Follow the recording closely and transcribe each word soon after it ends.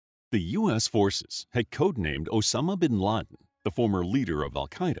The U.S. forces had codenamed Osama bin Laden, the former leader of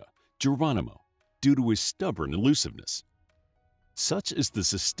al-Qaeda, Geronimo, due to his stubborn elusiveness. Such is the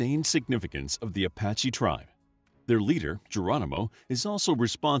sustained significance of the Apache tribe. Their leader, Geronimo, is also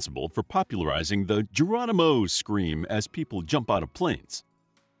responsible for popularizing the Geronimo scream as people jump out of planes.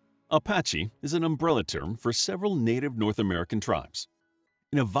 Apache is an umbrella term for several native North American tribes.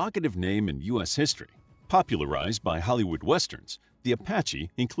 An evocative name in U.S. history, popularized by Hollywood westerns, the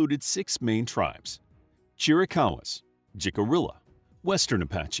Apache included 6 main tribes: Chiricahuas, Jicarilla, Western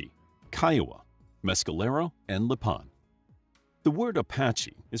Apache, Kiowa, Mescalero, and Lipan. The word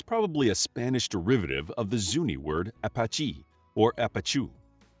Apache is probably a Spanish derivative of the Zuni word Apache or Apachu,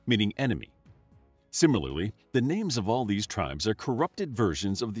 meaning enemy. Similarly, the names of all these tribes are corrupted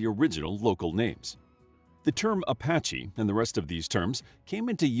versions of the original local names. The term Apache and the rest of these terms came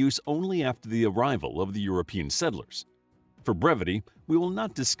into use only after the arrival of the European settlers. For brevity, we will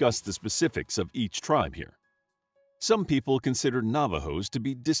not discuss the specifics of each tribe here. Some people consider Navajos to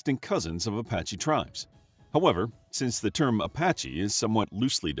be distant cousins of Apache tribes. However, since the term Apache is somewhat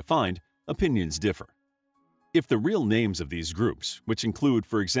loosely defined, opinions differ. If the real names of these groups, which include,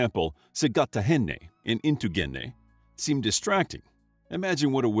 for example, Sagatahene and Intugene, seem distracting,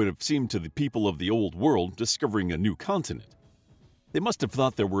 imagine what it would have seemed to the people of the Old World discovering a new continent. They must have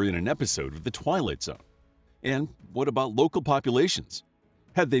thought they were in an episode of The Twilight Zone. And what about local populations?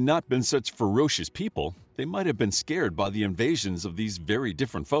 Had they not been such ferocious people, they might have been scared by the invasions of these very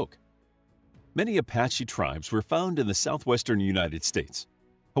different folk. Many Apache tribes were found in the southwestern United States.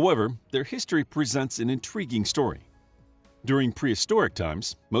 However, their history presents an intriguing story. During prehistoric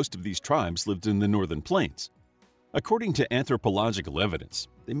times, most of these tribes lived in the northern plains. According to anthropological evidence,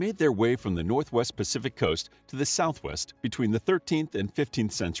 they made their way from the northwest Pacific coast to the southwest between the 13th and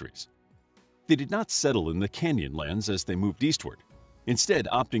 15th centuries. They did not settle in the canyon lands as they moved eastward, instead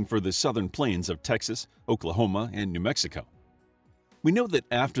opting for the southern plains of Texas, Oklahoma, and New Mexico. We know that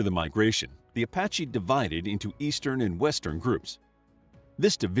after the migration, the Apache divided into eastern and western groups.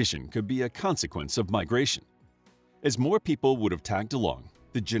 This division could be a consequence of migration. As more people would have tagged along,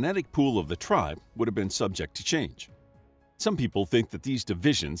 the genetic pool of the tribe would have been subject to change. Some people think that these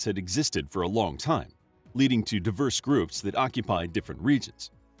divisions had existed for a long time, leading to diverse groups that occupied different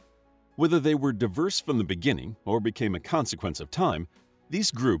regions. Whether they were diverse from the beginning or became a consequence of time, these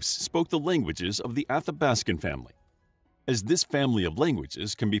groups spoke the languages of the Athabascan family. As this family of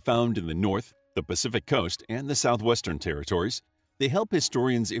languages can be found in the North, the Pacific Coast, and the Southwestern Territories, they help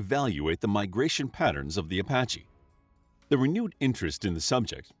historians evaluate the migration patterns of the Apache. The renewed interest in the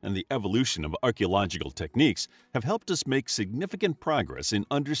subject and the evolution of archaeological techniques have helped us make significant progress in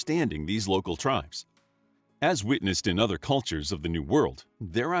understanding these local tribes. As witnessed in other cultures of the New World,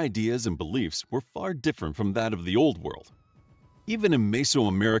 their ideas and beliefs were far different from that of the Old World. Even in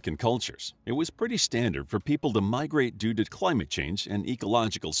Mesoamerican cultures, it was pretty standard for people to migrate due to climate change and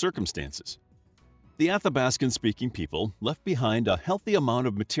ecological circumstances. The Athabascan-speaking people left behind a healthy amount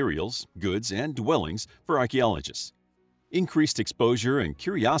of materials, goods, and dwellings for archaeologists. Increased exposure and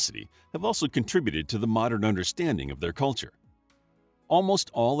curiosity have also contributed to the modern understanding of their culture.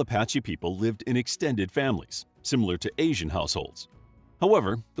 Almost all Apache people lived in extended families, similar to Asian households.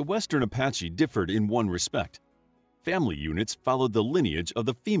 However, the Western Apache differed in one respect. Family units followed the lineage of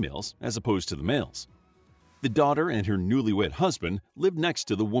the females as opposed to the males. The daughter and her newlywed husband lived next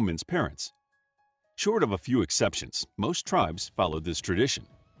to the woman's parents. Short of a few exceptions, most tribes followed this tradition.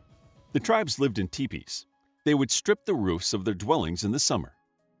 The tribes lived in teepees. They would strip the roofs of their dwellings in the summer.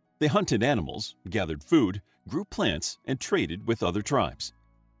 They hunted animals, gathered food, grew plants, and traded with other tribes.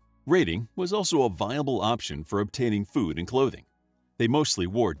 Raiding was also a viable option for obtaining food and clothing. They mostly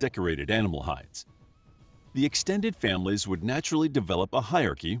wore decorated animal hides. The extended families would naturally develop a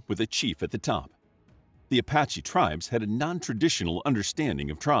hierarchy with a chief at the top. The Apache tribes had a non-traditional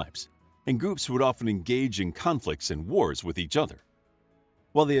understanding of tribes, and groups would often engage in conflicts and wars with each other.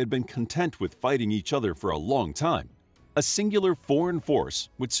 While they had been content with fighting each other for a long time, a singular foreign force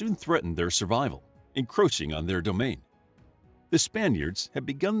would soon threaten their survival, encroaching on their domain. The Spaniards had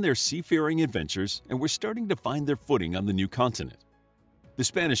begun their seafaring adventures and were starting to find their footing on the new continent. The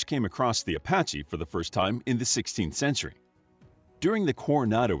Spanish came across the Apache for the first time in the 16th century. During the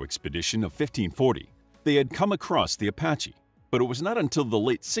Coronado expedition of 1540, they had come across the Apache, but it was not until the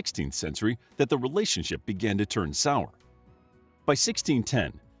late 16th century that the relationship began to turn sour. By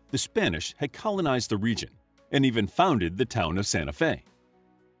 1610, the Spanish had colonized the region and even founded the town of Santa Fe.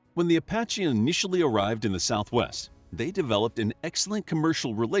 When the Apache initially arrived in the Southwest, they developed an excellent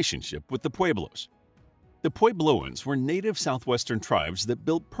commercial relationship with the Pueblos. The Puebloans were native southwestern tribes that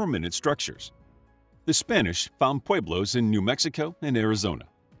built permanent structures. The Spanish found Pueblos in New Mexico and Arizona.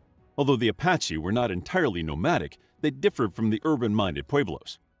 Although the Apache were not entirely nomadic, they differed from the urban-minded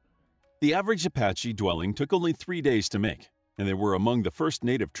Pueblos. The average Apache dwelling took only 3 days to make, and they were among the first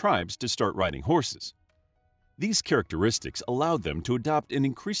native tribes to start riding horses. These characteristics allowed them to adopt an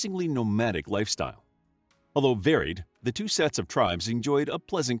increasingly nomadic lifestyle. Although varied, the two sets of tribes enjoyed a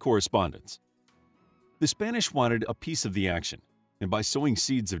pleasant correspondence. The Spanish wanted a piece of the action, and by sowing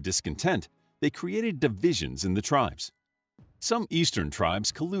seeds of discontent, they created divisions in the tribes. Some eastern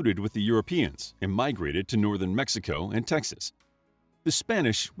tribes colluded with the Europeans and migrated to northern Mexico and Texas. The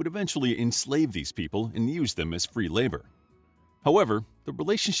Spanish would eventually enslave these people and use them as free labor. However, the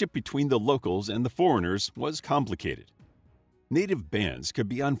relationship between the locals and the foreigners was complicated. Native bands could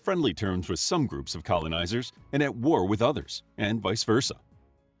be on friendly terms with some groups of colonizers and at war with others, and vice versa.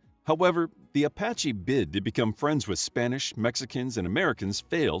 However, the Apache bid to become friends with Spanish, Mexicans, and Americans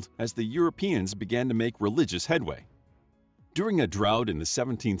failed as the Europeans began to make religious headway. During a drought in the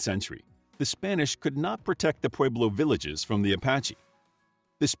 17th century, the Spanish could not protect the Pueblo villages from the Apache.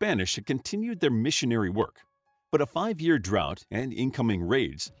 The Spanish had continued their missionary work, but a 5-year drought and incoming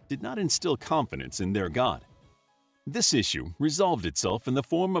raids did not instill confidence in their God. This issue resolved itself in the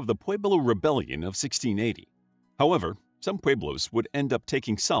form of the Pueblo Rebellion of 1680. However, some Pueblos would end up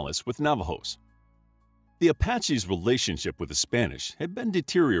taking solace with Navajos. The Apache's relationship with the Spanish had been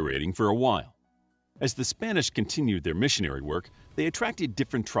deteriorating for a while. As the Spanish continued their missionary work, they attracted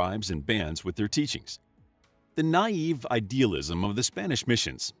different tribes and bands with their teachings. The naive idealism of the Spanish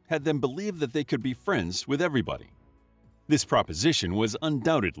missions had them believe that they could be friends with everybody. This proposition was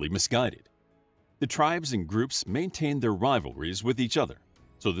undoubtedly misguided. The tribes and groups maintained their rivalries with each other,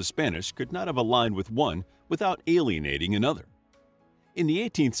 so the Spanish could not have aligned with one without alienating another. In the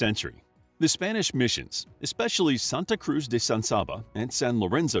 18th century, the Spanish missions, especially Santa Cruz de San Saba and San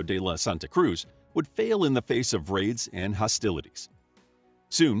Lorenzo de la Santa Cruz, would fail in the face of raids and hostilities.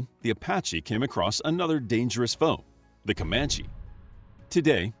 Soon, the Apache came across another dangerous foe, the Comanche.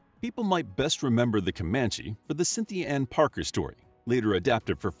 Today, people might best remember the Comanche for the Cynthia Ann Parker story, later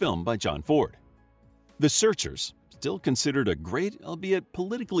adapted for film by John Ford. The Searchers, still considered a great, albeit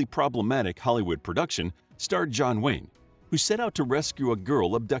politically problematic Hollywood production, starred John Wayne, who set out to rescue a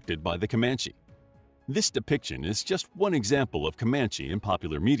girl abducted by the Comanche. This depiction is just one example of Comanche in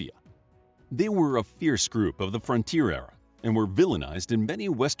popular media. They were a fierce group of the frontier era and were villainized in many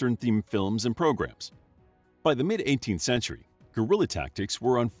Western-themed films and programs. By the mid-18th century, guerrilla tactics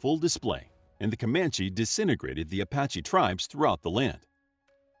were on full display, and the Comanche disintegrated the Apache tribes throughout the land.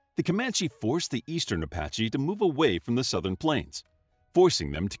 The Comanche forced the eastern Apache to move away from the southern plains,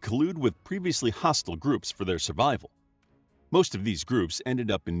 forcing them to collude with previously hostile groups for their survival. Most of these groups ended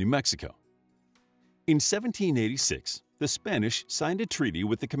up in New Mexico. In 1786, the Spanish signed a treaty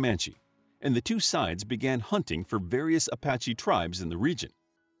with the Comanche, and the two sides began hunting for various Apache tribes in the region.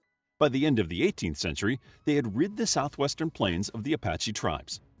 By the end of the 18th century, they had rid the southwestern plains of the Apache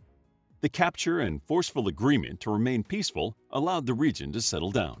tribes. The capture and forceful agreement to remain peaceful allowed the region to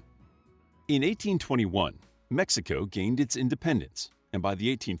settle down. In 1821, Mexico gained its independence, and by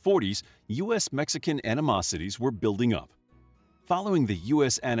the 1840s, U.S.-Mexican animosities were building up. Following the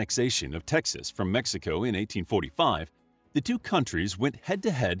U.S. annexation of Texas from Mexico in 1845, the two countries went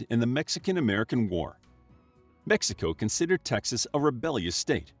head-to-head in the Mexican-American War. Mexico considered Texas a rebellious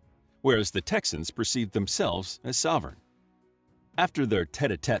state, whereas the Texans perceived themselves as sovereign. After their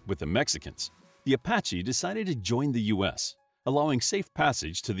tête-à-tête with the Mexicans, the Apache decided to join the U.S., allowing safe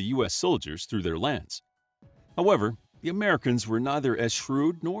passage to the U.S. soldiers through their lands. However, the Americans were neither as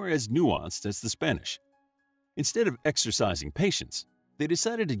shrewd nor as nuanced as the Spanish. Instead of exercising patience, they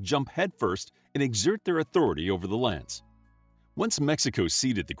decided to jump headfirst and exert their authority over the lands. Once Mexico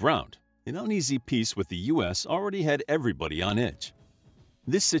ceded the ground, an uneasy peace with the U.S. already had everybody on edge.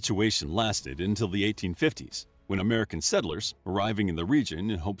 This situation lasted until the 1850s, when American settlers, arriving in the region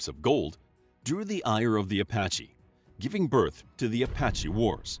in hopes of gold, drew the ire of the Apache, giving birth to the Apache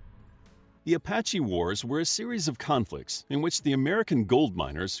Wars. The Apache Wars were a series of conflicts in which the American gold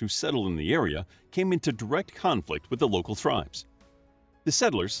miners who settled in the area came into direct conflict with the local tribes. The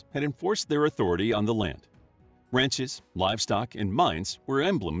settlers had enforced their authority on the land. Ranches, livestock, and mines were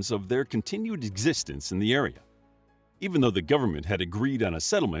emblems of their continued existence in the area. Even though the government had agreed on a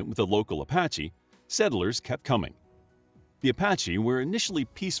settlement with the local Apache, settlers kept coming. The Apache were initially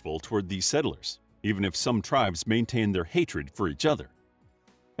peaceful toward these settlers, even if some tribes maintained their hatred for each other.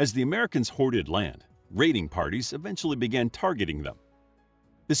 As the Americans hoarded land, raiding parties eventually began targeting them.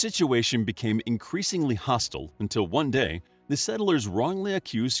 The situation became increasingly hostile until one day, the settlers wrongly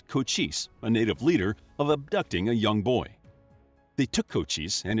accused Cochise, a native leader, of abducting a young boy. They took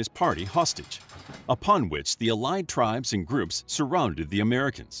Cochise and his party hostage, upon which the allied tribes and groups surrounded the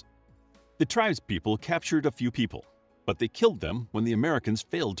Americans. The tribespeople captured a few people, but they killed them when the Americans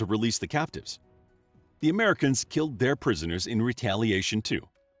failed to release the captives. The Americans killed their prisoners in retaliation too.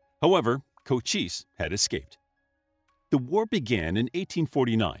 However, Cochise had escaped. The war began in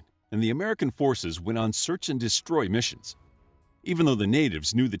 1849, and the American forces went on search and destroy missions. Even though the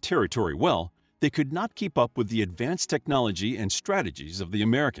natives knew the territory well, they could not keep up with the advanced technology and strategies of the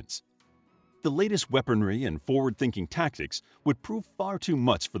Americans. The latest weaponry and forward-thinking tactics would prove far too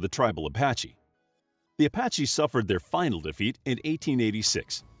much for the tribal Apache. The Apache suffered their final defeat in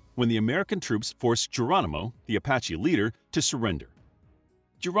 1886, when the American troops forced Geronimo, the Apache leader, to surrender.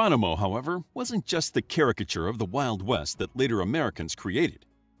 Geronimo, however, wasn't just the caricature of the Wild West that later Americans created.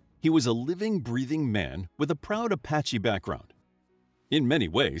 He was a living, breathing man with a proud Apache background. In many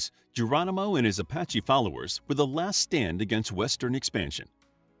ways, Geronimo and his Apache followers were the last stand against Western expansion.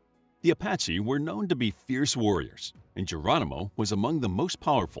 The Apache were known to be fierce warriors, and Geronimo was among the most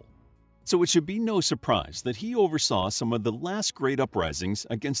powerful. So it should be no surprise that he oversaw some of the last great uprisings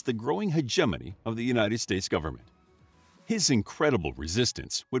against the growing hegemony of the United States government. His incredible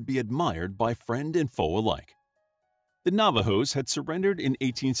resistance would be admired by friend and foe alike. The Navajos had surrendered in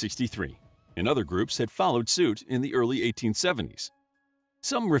 1863, and other groups had followed suit in the early 1870s.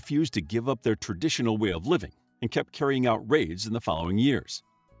 Some refused to give up their traditional way of living and kept carrying out raids in the following years.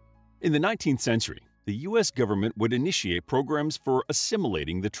 In the 19th century, the U.S. government would initiate programs for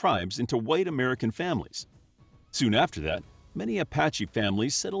assimilating the tribes into white American families. Soon after that, many Apache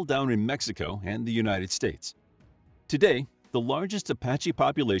families settled down in Mexico and the United States. Today, the largest Apache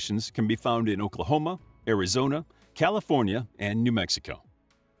populations can be found in Oklahoma, Arizona, California, and New Mexico.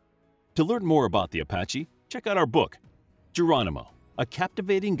 To learn more about the Apache, check out our book, Geronimo, a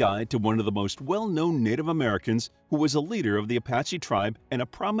captivating guide to one of the most well-known Native Americans who was a leader of the Apache tribe and a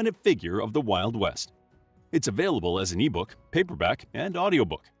prominent figure of the Wild West. It's available as an ebook, paperback, and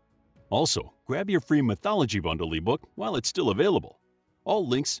audiobook. Also, grab your free mythology bundle ebook while it's still available. All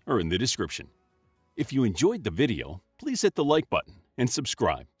links are in the description. If you enjoyed the video, please hit the like button and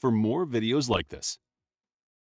subscribe for more videos like this.